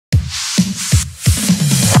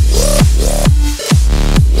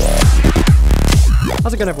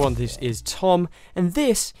How's it going, everyone? This is Tom, and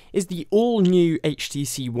this is the all-new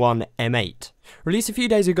HTC One M8. Released a few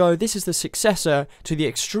days ago, this is the successor to the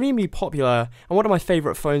extremely popular and one of my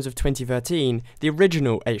favourite phones of 2013, the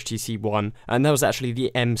original HTC One, and that was actually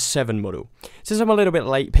the M7 model. Since I'm a little bit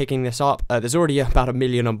late picking this up, there's already about 1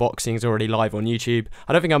 million unboxings already live on YouTube.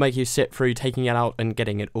 I don't think I'll make you sit through taking it out and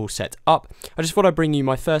getting it all set up. I just thought I'd bring you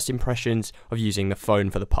my first impressions of using the phone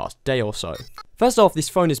for the past day or so. First off, this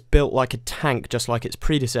phone is built like a tank, just like its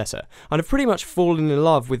predecessor, and I've pretty much fallen in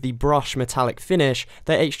love with the brushed metallic finish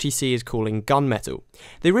that HTC is calling gunmetal.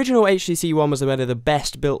 The original HTC One was one of the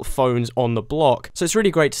best built phones on the block, so it's really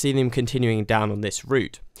great to see them continuing down on this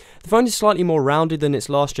route. The phone is slightly more rounded than its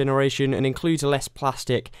last generation and includes less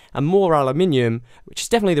plastic and more aluminium, which is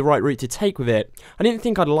definitely the right route to take with it. I didn't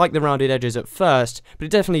think I'd like the rounded edges at first, but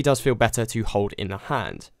it definitely does feel better to hold in the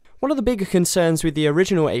hand. One of the bigger concerns with the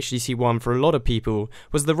original HTC One for a lot of people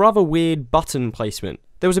was the rather weird button placement.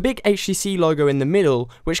 There was a big HTC logo in the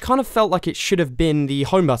middle, which kind of felt like it should have been the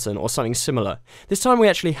home button or something similar. This time we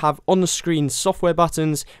actually have on-the-screen software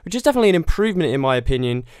buttons, which is definitely an improvement in my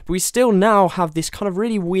opinion, but we still now have this kind of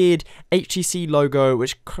really weird HTC logo,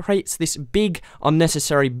 which creates this big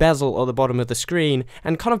unnecessary bezel at the bottom of the screen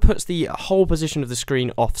and kind of puts the whole position of the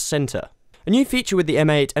screen off-center. A new feature with the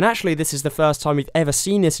M8, and actually this is the first time we've ever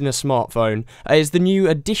seen this in a smartphone, is the new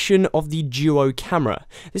addition of the Duo camera.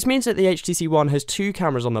 This means that the HTC One has two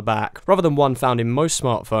cameras on the back, rather than one found in most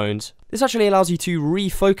smartphones. This actually allows you to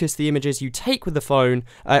refocus the images you take with the phone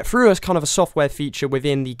through a kind of a software feature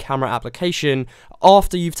within the camera application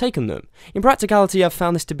after you've taken them. In practicality, I've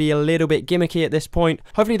found this to be a little bit gimmicky at this point.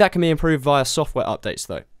 Hopefully that can be improved via software updates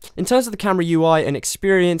though. In terms of the camera UI and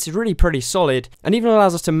experience, it's really pretty solid, and even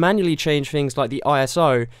allows us to manually change things like the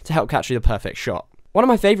ISO to help capture the perfect shot. One of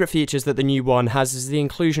my favourite features that the new one has is the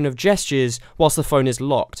inclusion of gestures whilst the phone is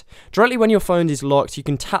locked. Directly when your phone is locked, you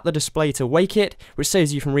can tap the display to wake it, which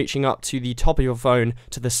saves you from reaching up to the top of your phone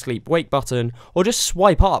to the sleep wake button, or just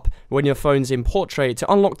swipe up when your phone's in portrait to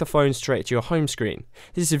unlock the phone straight to your home screen.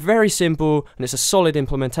 This is very simple and it's a solid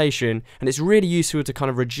implementation, and it's really useful to kind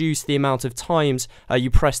of reduce the amount of times you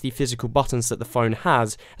press the physical buttons that the phone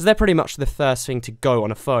has, as they're pretty much the first thing to go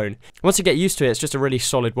on a phone. Once you get used to it, it's just a really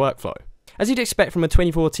solid workflow. As you'd expect from a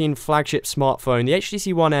 2014 flagship smartphone, the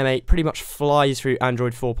HTC One M8 pretty much flies through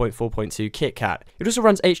Android 4.4.2 KitKat. It also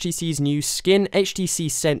runs HTC's new skin, HTC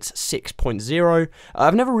Sense 6.0.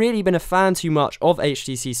 I've never really been a fan too much of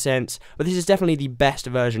HTC Sense, but this is definitely the best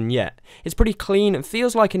version yet. It's pretty clean and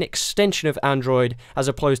feels like an extension of Android as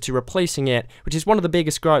opposed to replacing it, which is one of the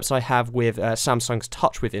biggest gripes I have with Samsung's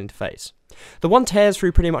TouchWiz interface. The One tears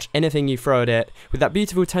through pretty much anything you throw at it. With that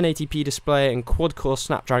beautiful 1080p display and quad-core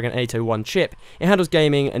Snapdragon 801 chip, it handles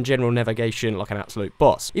gaming and general navigation like an absolute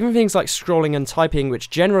boss. Even things like scrolling and typing, which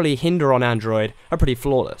generally hinder on Android, are pretty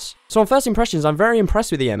flawless. So on first impressions, I'm very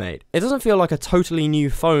impressed with the M8. It doesn't feel like a totally new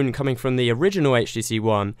phone coming from the original HTC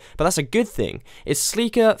One, but that's a good thing. It's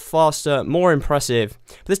sleeker, faster, more impressive,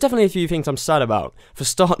 but there's definitely a few things I'm sad about. For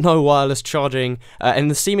start, no wireless charging, and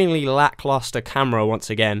the seemingly lackluster camera once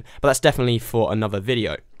again, but that's definitely for another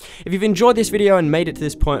video. If you've enjoyed this video and made it to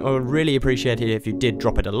this point, I would really appreciate it if you did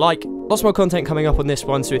drop it a like. Lots more content coming up on this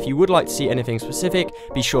one, so if you would like to see anything specific,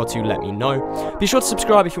 be sure to let me know. Be sure to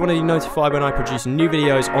subscribe if you want to be notified when I produce new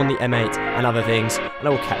videos on the M8 and other things, and I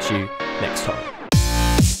will catch you next time.